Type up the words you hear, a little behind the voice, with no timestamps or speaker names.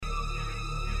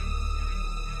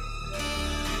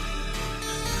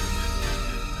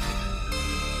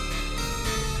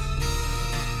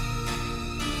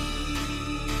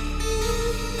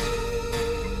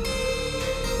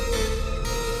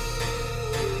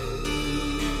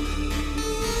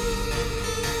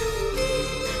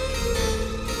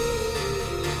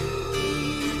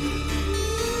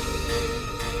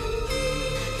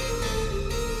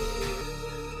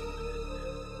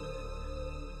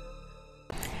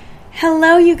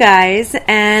Hello, you guys,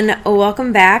 and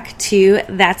welcome back to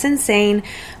That's Insane,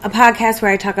 a podcast where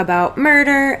I talk about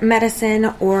murder,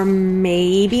 medicine, or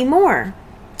maybe more.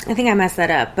 I think I messed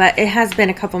that up, but it has been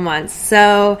a couple months.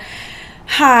 So,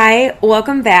 hi,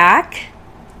 welcome back,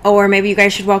 or maybe you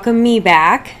guys should welcome me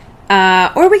back,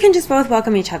 or we can just both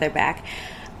welcome each other back.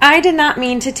 I did not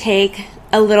mean to take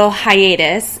a little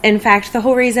hiatus. In fact, the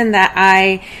whole reason that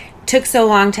I took so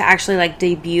long to actually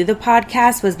debut the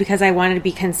podcast was because I wanted to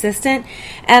be consistent,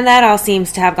 and that all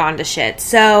seems to have gone to shit.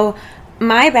 So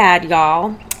my bad,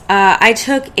 y'all. I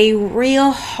took a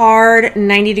real hard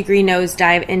 90-degree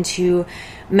nosedive into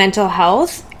mental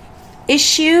health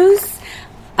issues,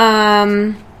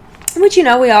 which we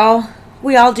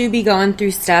all do be going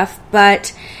through stuff,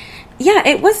 but yeah,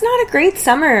 it was not a great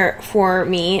summer for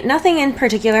me. Nothing in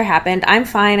particular happened. I'm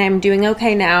fine. I'm doing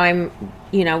okay now.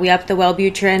 We upped the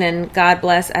Wellbutrin, and God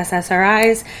bless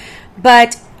SSRIs,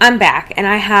 but I'm back, and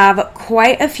I have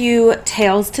quite a few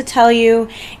tales to tell you,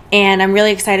 and I'm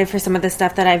really excited for some of the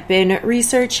stuff that I've been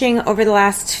researching over the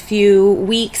last few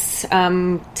weeks,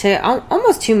 to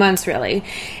almost 2 months, really,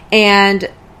 and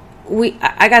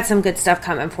I got some good stuff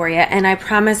coming for you, and I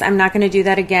promise I'm not going to do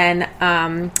that again.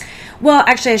 Well,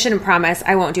 actually, I shouldn't promise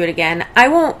I won't do it again. I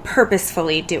won't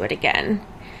purposefully do it again,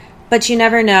 but you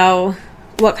never know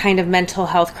what kind of mental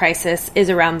health crisis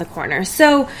is around the corner.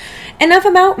 So, enough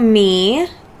about me.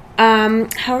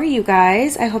 How are you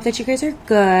guys? I hope that you guys are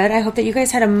good. I hope that you guys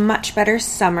had a much better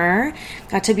summer.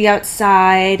 Got to be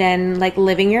outside and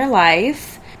living your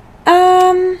life.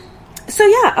 So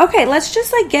yeah, okay, let's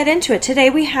just get into it.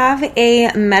 Today we have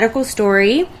a medical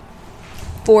story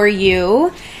for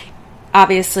you,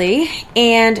 obviously,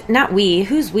 and not we.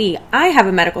 Who's we? I have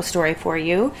a medical story for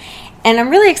you. And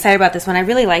I'm really excited about this one. I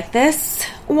really like this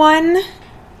one.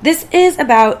 This is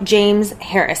about James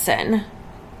Harrison.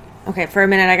 Okay, for a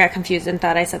minute I got confused and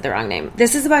thought I said the wrong name.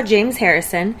 This is about James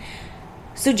Harrison.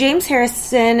 So James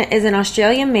Harrison is an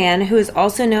Australian man who is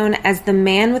also known as the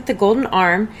man with the golden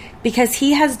arm because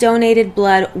he has donated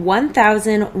blood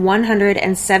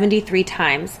 1,173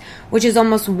 times, which is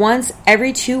almost once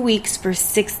every 2 weeks for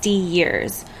 60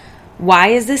 years. Why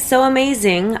is this so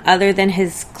amazing, other than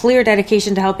his clear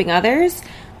dedication to helping others?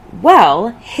 Well,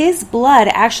 his blood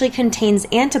actually contains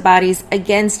antibodies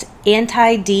against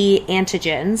anti-D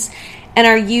antigens and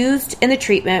are used in the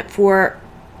treatment for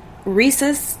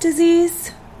rhesus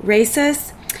disease?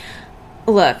 Rhesus?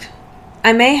 Look,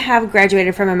 I may have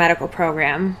graduated from a medical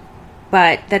program,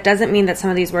 but that doesn't mean that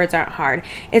some of these words aren't hard.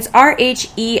 It's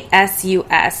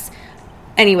RHESUS.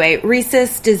 Anyway,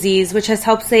 rhesus disease, which has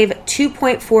helped save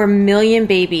 2.4 million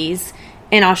babies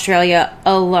in Australia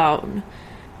alone.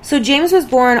 So James was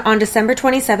born on December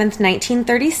 27th,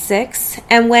 1936,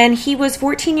 and when he was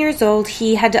 14 years old,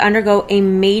 he had to undergo a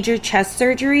major chest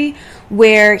surgery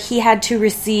where he had to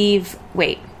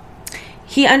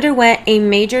he underwent a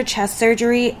major chest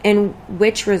surgery in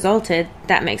which resulted,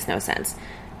 that makes no sense.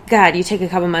 God, you take a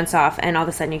couple months off and all of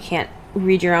a sudden you can't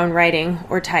read your own writing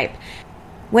or type.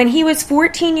 When he was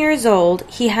 14 years old,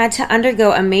 he had to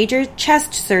undergo a major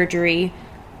chest surgery,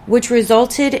 which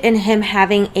resulted in him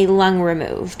having a lung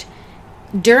removed.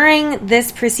 During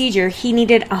this procedure, he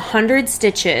needed 100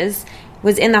 stitches,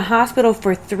 was in the hospital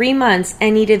for 3 months,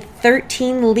 and needed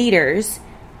 13 liters.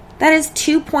 That is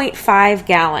 2.5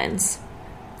 gallons.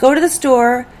 Go to the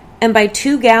store and buy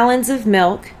 2 gallons of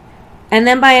milk, and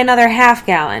then buy another half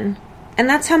gallon. And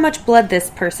that's how much blood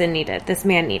this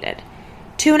man needed.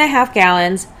 2.5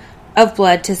 gallons of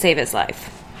blood to save his life.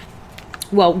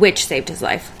 Well, which saved his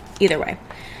life. Either way.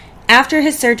 After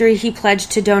his surgery, he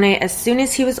pledged to donate as soon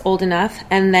as he was old enough,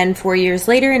 and then 4 years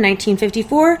later, in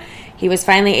 1954, he was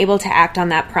finally able to act on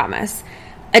that promise.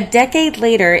 A decade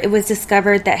later, it was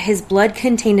discovered that his blood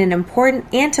contained an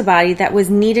important antibody that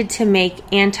was needed to make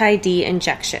anti-D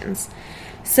injections.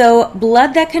 So,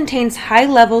 blood that contains high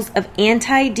levels of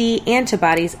anti-D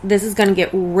antibodies, this is going to get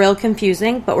real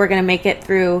confusing, but we're going to make it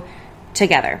through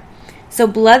together. So,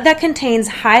 blood that contains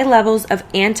high levels of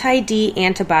anti-D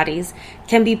antibodies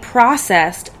can be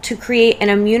processed to create an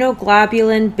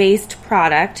immunoglobulin-based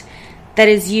product that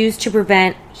is used to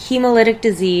prevent hemolytic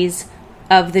disease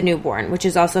of the newborn, which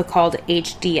is also called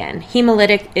HDN.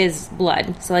 Hemolytic is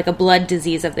blood, so a blood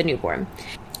disease of the newborn.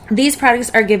 These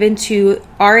products are given to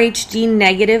RHD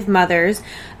negative mothers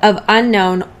of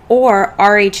unknown or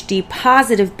RHD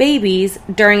positive babies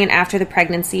during and after the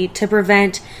pregnancy to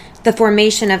prevent the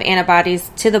formation of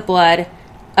antibodies to the blood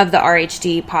of the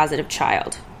RHD positive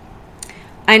child.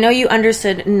 I know you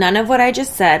understood none of what I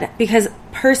just said because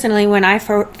personally, when I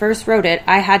first wrote it,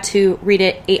 I had to read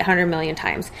it 800 million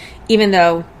times, even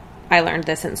though I learned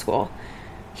this in school.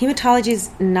 Hematology is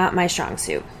not my strong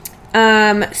suit.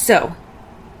 So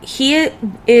he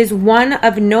is one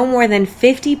of no more than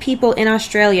 50 people in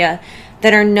Australia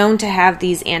that are known to have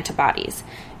these antibodies.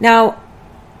 Now,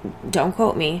 don't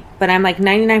quote me, but I'm like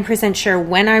 99% sure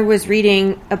when I was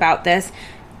reading about this,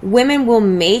 women will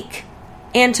make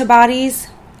antibodies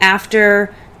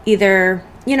after either,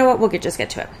 you know what, we'll just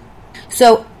get to it.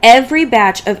 So every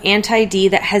batch of anti-D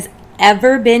that has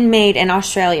ever been made in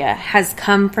Australia has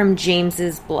come from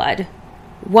James's blood.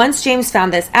 Once James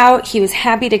found this out, he was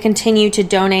happy to continue to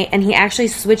donate, and he actually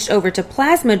switched over to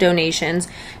plasma donations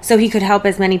so he could help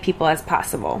as many people as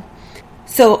possible.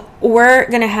 So we're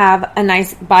going to have a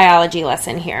nice biology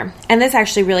lesson here. And this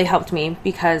actually really helped me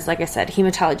because, like I said,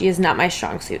 hematology is not my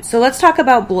strong suit. So let's talk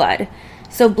about blood.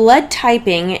 So blood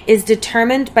typing is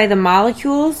determined by the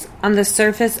molecules on the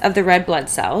surface of the red blood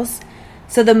cells.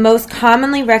 So the most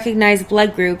commonly recognized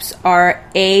blood groups are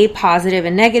A positive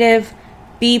and negative,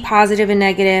 B positive and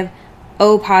negative,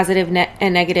 O positive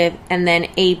and negative, and then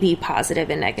AB positive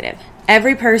and negative.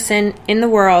 Every person in the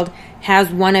world has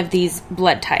one of these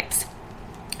blood types.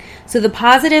 So the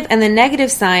positive and the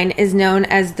negative sign is known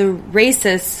as the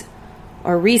rhesus,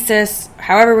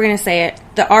 however we're going to say it,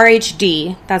 the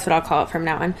RHD, that's what I'll call it from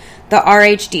now on, the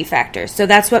RHD factor. So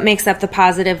that's what makes up the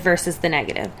positive versus the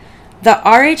negative. The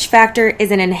Rh factor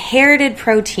is an inherited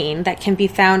protein that can be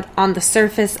found on the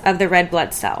surface of the red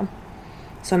blood cell.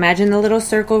 So imagine the little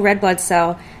circle red blood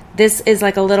cell. This is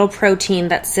like a little protein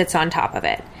that sits on top of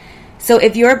it. So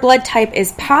if your blood type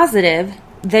is positive,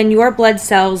 then your blood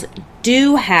cells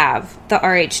do have the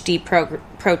RHD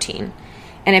protein.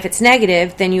 And if it's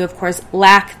negative, then you, of course,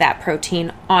 lack that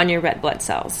protein on your red blood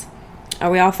cells.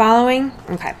 Are we all following?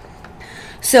 Okay.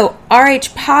 So Rh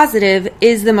positive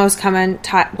is the most common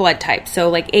blood type. So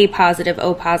like A positive,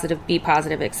 O positive, B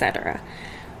positive, etc.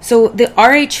 So the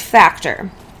Rh factor.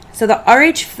 So the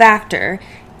Rh factor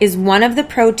is one of the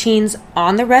proteins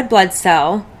on the red blood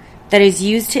cell that is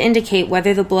used to indicate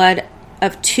whether the blood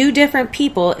of two different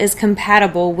people is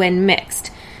compatible when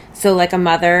mixed. So like a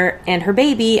mother and her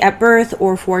baby at birth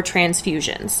or for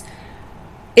transfusions.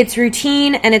 It's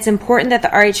routine and it's important that the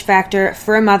Rh factor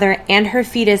for a mother and her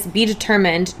fetus be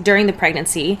determined during the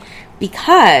pregnancy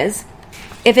because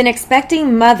if an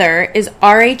expecting mother is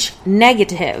Rh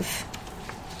negative,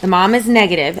 the mom is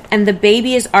negative, and the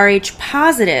baby is Rh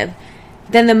positive,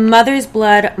 then the mother's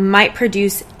blood might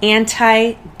produce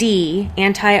anti-D,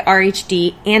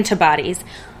 anti-RHD antibodies.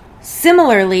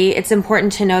 Similarly, it's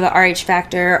important to know the Rh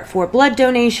factor for blood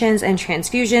donations and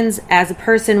transfusions, as a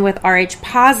person with Rh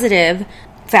positive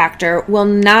factor will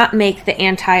not make the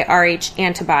anti-Rh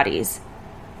antibodies,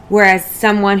 whereas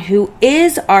someone who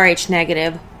is Rh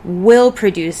negative will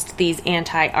produce these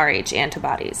anti-Rh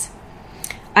antibodies.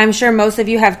 I'm sure most of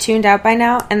you have tuned out by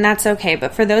now, and that's okay.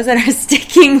 But for those that are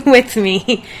sticking with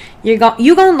me, you're going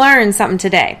to learn something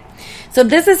today. So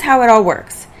this is how it all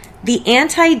works. The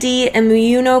anti-D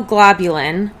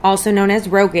immunoglobulin, also known as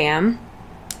RhoGAM,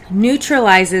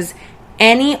 neutralizes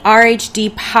any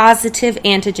RHD positive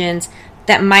antigens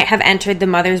that might have entered the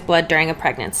mother's blood during a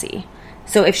pregnancy.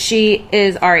 So if she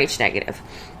is Rh negative.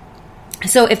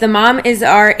 So if the mom is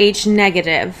Rh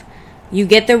negative, you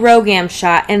get the RhoGAM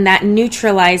shot, and that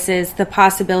neutralizes the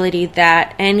possibility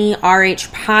that any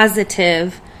Rh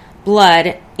positive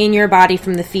blood in your body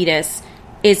from the fetus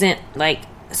isn't like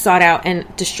sought out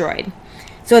and destroyed.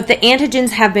 So if the antigens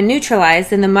have been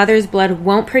neutralized, then the mother's blood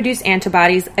won't produce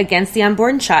antibodies against the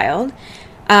unborn child.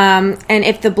 And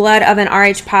if the blood of an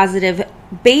Rh positive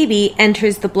baby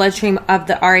enters the bloodstream of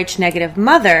the Rh negative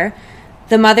mother,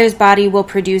 the mother's body will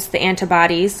produce the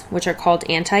antibodies, which are called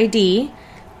anti-D,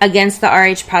 against the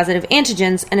Rh positive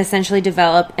antigens and essentially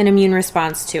develop an immune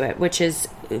response to it, which is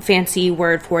a fancy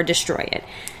word for destroy it.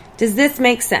 Does this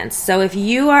make sense? So if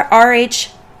you are Rh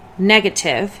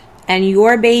negative and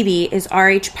your baby is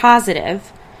Rh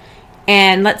positive,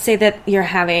 and let's say that you're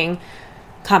having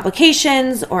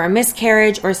complications or a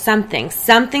miscarriage or something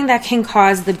that can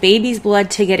cause the baby's blood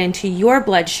to get into your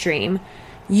bloodstream,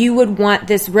 you would want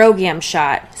this RhoGAM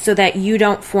shot so that you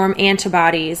don't form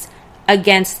antibodies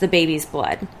against the baby's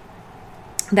blood.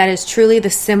 That is truly the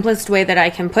simplest way that I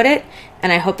can put it,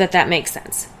 and I hope that that makes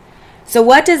sense. So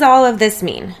what does all of this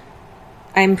mean?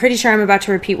 I'm pretty sure I'm about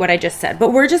to repeat what I just said,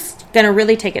 but we're just going to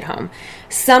really take it home.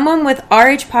 Someone with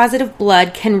Rh positive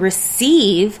blood can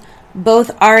receive both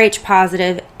Rh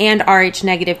positive and Rh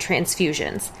negative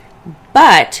transfusions,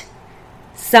 but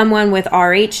someone with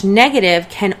Rh negative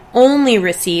can only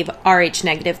receive Rh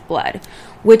negative blood,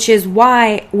 which is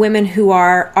why women who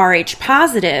are Rh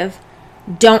positive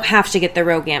don't have to get the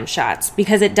RhoGAM shots,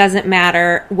 because it doesn't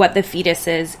matter what the fetus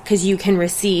is, because you can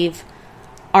receive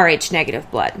Rh negative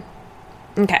blood.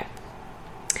 Okay.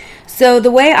 So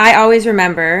the way I always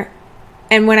remember,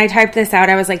 and when I typed this out,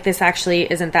 I was like, this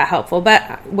actually isn't that helpful,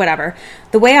 but whatever.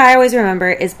 The way I always remember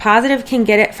is positive can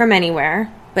get it from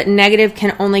anywhere, but negative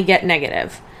can only get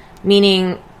negative,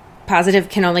 meaning positive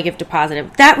can only give to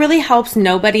positive. That really helps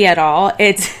nobody at all.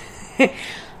 It's,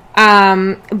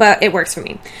 but it works for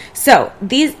me. So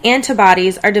these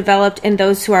antibodies are developed in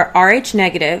those who are Rh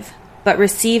negative, but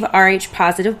receive Rh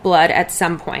positive blood at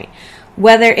some point,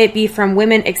 whether it be from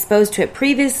women exposed to it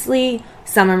previously,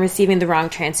 someone receiving the wrong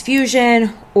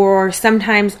transfusion, or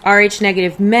sometimes Rh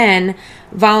negative men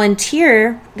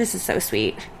volunteer. This is so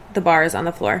sweet. The bar is on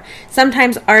the floor.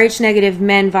 Sometimes Rh negative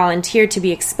men volunteer to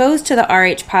be exposed to the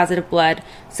Rh positive blood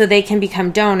so they can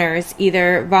become donors,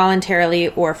 either voluntarily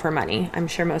or for money. I'm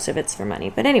sure most of it's for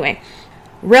money. But anyway,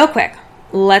 real quick,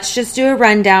 let's just do a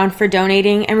rundown for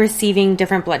donating and receiving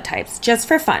different blood types, just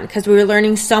for fun, because we were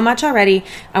learning so much already.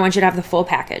 I want you to have the full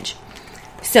package.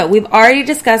 So we've already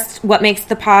discussed what makes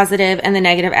the positive and the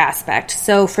negative aspect.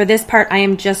 So for this part, I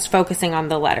am just focusing on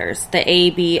the letters, the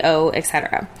A, B, O,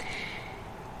 etc.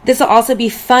 This will also be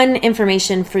fun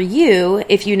information for you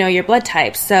if you know your blood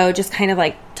type. So just kind of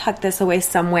like tuck this away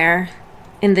somewhere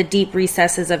in the deep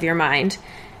recesses of your mind.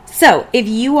 So if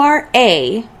you are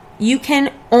A, you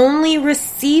can only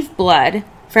receive blood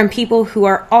from people who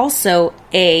are also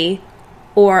A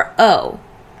or O.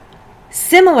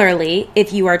 Similarly,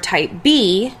 if you are type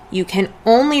B, you can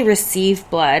only receive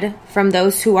blood from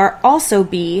those who are also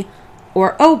B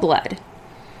or O blood.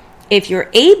 If you're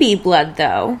AB blood,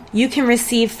 though, you can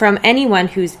receive from anyone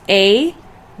who's A,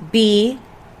 B,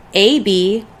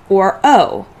 AB, or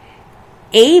O.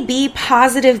 AB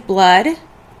positive blood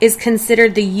is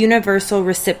considered the universal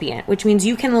recipient, which means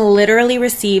you can literally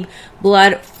receive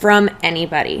blood from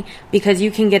anybody because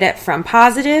you can get it from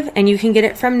positive and you can get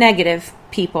it from negative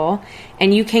people,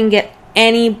 and you can get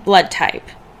any blood type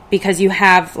because you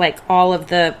have like all of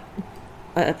the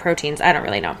proteins. I don't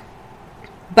really know.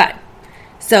 But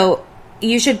so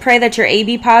you should pray that you're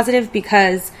AB positive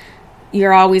because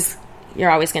you're always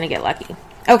going to get lucky.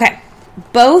 Okay.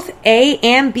 Both A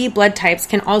and B blood types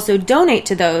can also donate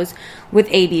to those with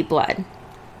AB blood,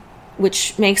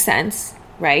 which makes sense,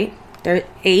 right? They're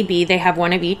AB, they have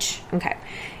one of each. Okay.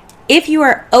 If you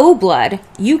are O blood,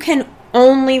 you can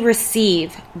only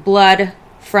receive blood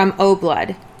from O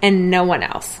blood and no one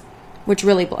else, which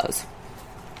really blows.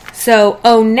 So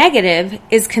O negative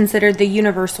is considered the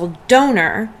universal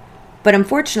donor, but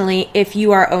unfortunately, if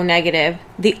you are O negative,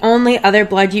 the only other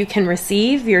blood you can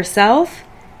receive yourself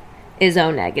is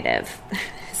O negative.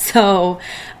 So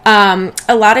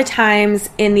a lot of times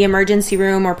in the emergency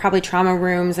room or probably trauma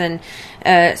rooms and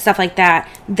stuff like that,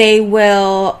 they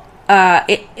will,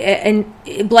 and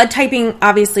blood typing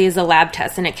obviously is a lab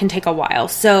test and it can take a while.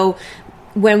 So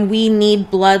when we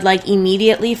need blood like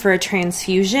immediately for a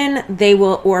transfusion, they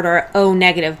will order O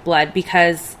negative blood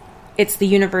because it's the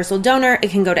universal donor. It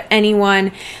can go to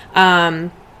anyone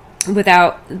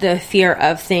without the fear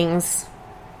of things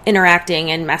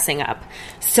interacting and messing up.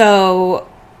 So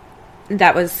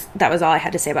that was all I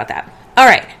had to say about that. All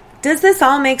right. Does this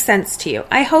all make sense to you?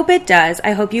 I hope it does.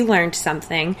 I hope you learned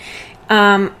something.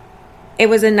 It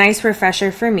was a nice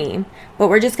refresher for me, but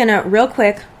we're just going to real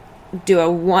quick do a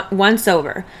once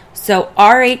over. So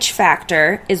RH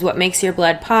factor is what makes your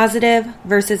blood positive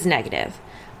versus negative.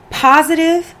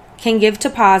 Positive can give to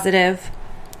positive,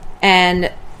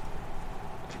 and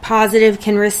positive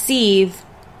can receive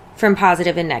from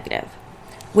positive and negative,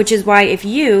 which is why if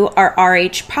you are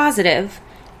Rh positive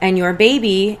and your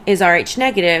baby is Rh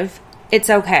negative, it's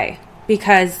okay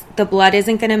because the blood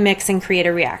isn't going to mix and create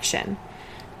a reaction.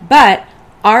 But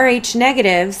Rh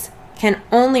negatives can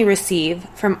only receive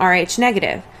from Rh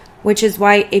negative, which is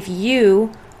why if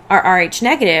you are Rh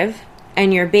negative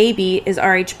and your baby is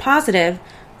Rh positive,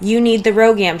 you need the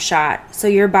RhoGAM shot so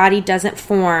your body doesn't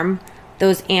form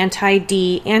those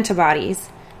anti-D antibodies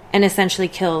and essentially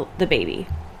kill the baby.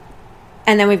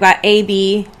 And then we've got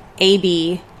AB,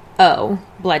 AB, O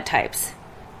blood types.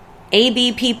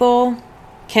 AB people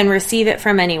can receive it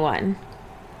from anyone.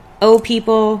 O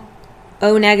people,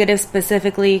 O negative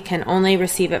specifically, can only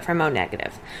receive it from O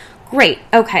negative. Great.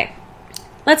 Okay.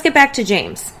 Let's get back to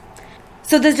James.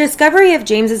 So the discovery of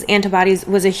James's antibodies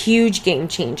was a huge game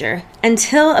changer.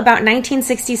 Until about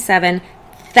 1967,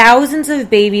 thousands of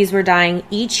babies were dying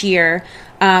each year.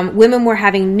 Women were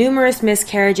having numerous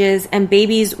miscarriages, and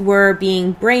babies were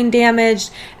being brain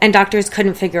damaged, and doctors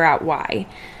couldn't figure out why.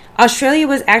 Australia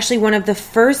was actually one of the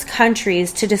first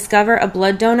countries to discover a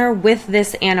blood donor with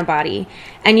this antibody,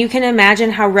 and you can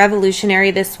imagine how revolutionary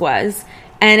this was.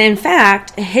 And in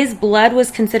fact, his blood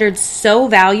was considered so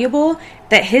valuable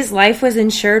that his life was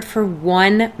insured for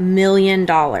 $1 million.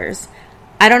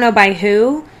 I don't know by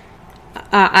who.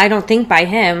 I don't think by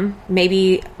him.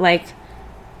 Maybe like,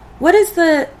 what is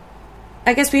the,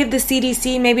 I guess we have the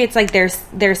CDC. Maybe it's like their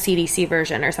CDC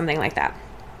version or something like that.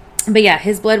 But yeah,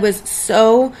 his blood was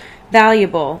so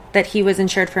valuable that he was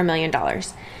insured for $1 million.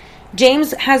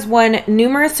 James has won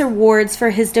numerous awards for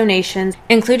his donations,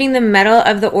 including the Medal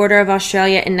of the Order of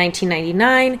Australia in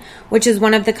 1999, which is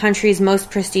one of the country's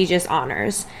most prestigious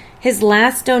honors. His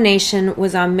last donation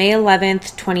was on May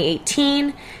 11th,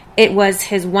 2018. It was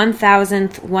his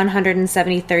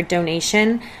 1,173rd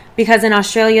donation, because in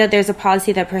Australia there's a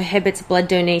policy that prohibits blood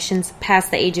donations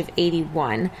past the age of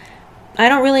 81. I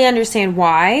don't really understand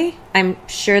why. I'm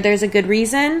sure there's a good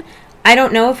reason. I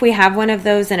don't know if we have one of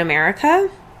those in America.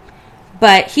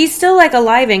 But he's still like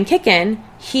alive and kicking.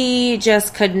 He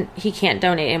can't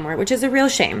donate anymore, which is a real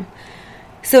shame.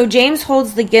 So James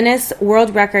holds the Guinness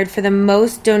World Record for the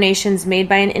most donations made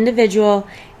by an individual,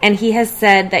 and he has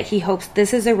said that he hopes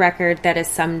this is a record that is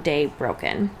someday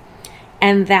broken.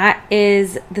 And that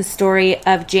is the story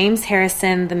of James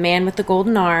Harrison, the man with the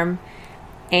golden arm,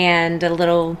 and a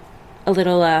little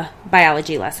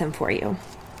biology lesson for you.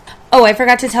 Oh, I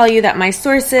forgot to tell you that my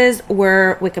sources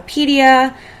were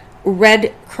Wikipedia,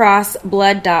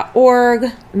 redcrossblood.org,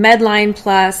 Medline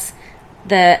Plus,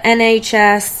 the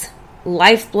NHS,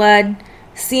 Lifeblood,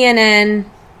 CNN,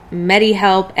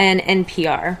 MediHelp, and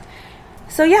NPR.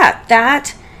 So yeah,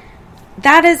 that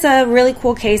is a really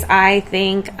cool case, I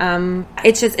think.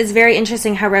 It's very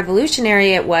interesting how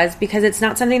revolutionary it was, because it's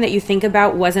not something that you think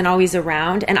about, wasn't always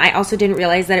around. And I also didn't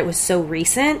realize that it was so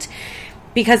recent,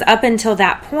 because up until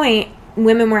that point,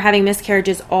 women were having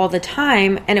miscarriages all the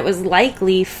time, and it was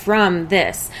likely from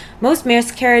this. Most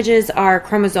miscarriages are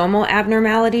chromosomal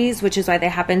abnormalities, which is why they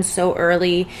happen so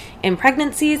early in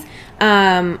pregnancies.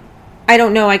 I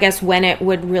don't know, I guess, when it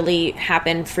would really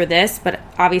happen for this, but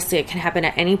obviously it can happen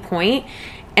at any point.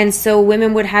 And so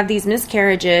women would have these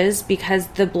miscarriages because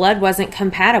the blood wasn't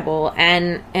compatible,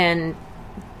 and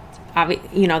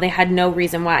they had no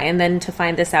reason why. And then to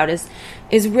find this out is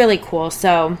really cool.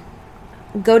 So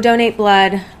go donate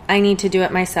blood. I need to do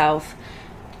it myself.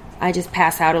 I just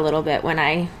pass out a little bit when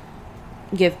I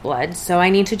give blood. So I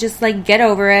need to just get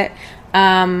over it.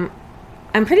 I'm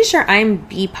pretty sure I'm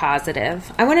B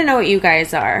positive. I want to know what you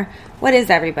guys are. What is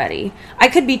everybody? I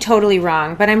could be totally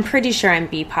wrong, but I'm pretty sure I'm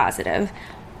B positive.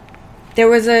 There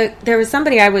was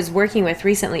somebody I was working with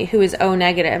recently who was O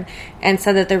negative and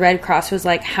said that the Red Cross was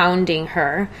hounding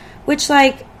her, which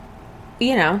don't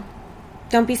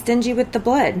be stingy with the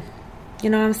blood. You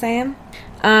know what I'm saying?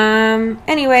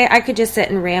 Anyway, I could just sit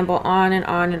and ramble on and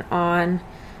on and on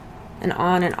and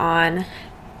on and on.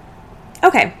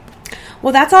 Okay.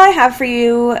 Well, that's all I have for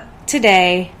you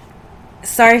today.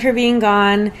 Sorry for being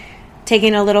gone,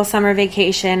 taking a little summer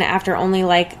vacation after only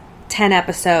 10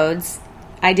 episodes.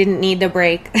 I didn't need the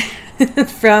break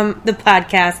from the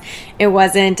podcast. It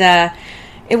wasn't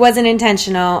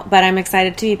intentional, but I'm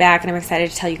excited to be back, and I'm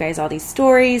excited to tell you guys all these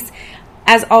stories.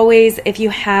 As always, if you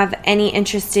have any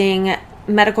interesting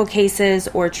medical cases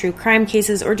or true crime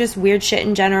cases or just weird shit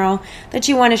in general that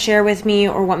you want to share with me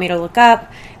or want me to look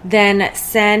up, then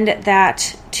send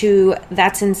that to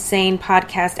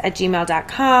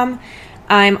that'sinsanepodcast@gmail.com.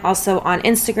 I'm also on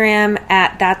Instagram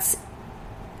at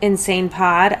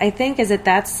that'sinsanepod. I think, is it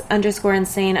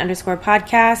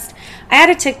that's_insane_podcast. I had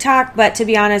a TikTok, but to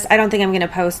be honest, I don't think I'm going to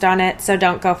post on it, so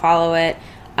don't go follow it.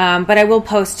 But I will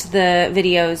post the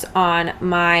videos on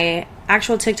my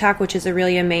actual TikTok, which is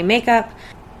Aurelia May Makeup.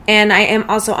 And I am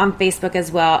also on Facebook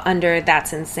as well under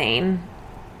That's Insane.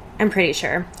 I'm pretty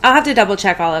sure. I'll have to double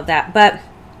check all of that, but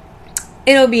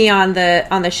it'll be on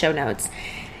the show notes.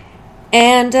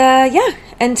 And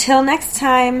until next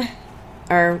time.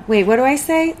 Or wait, what do I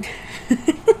say?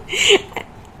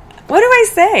 What do I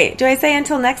say? Do I say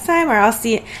until next time, or I'll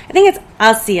see you? I think it's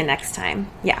I'll see you next time.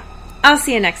 Yeah. I'll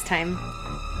see you next time.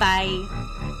 Bye.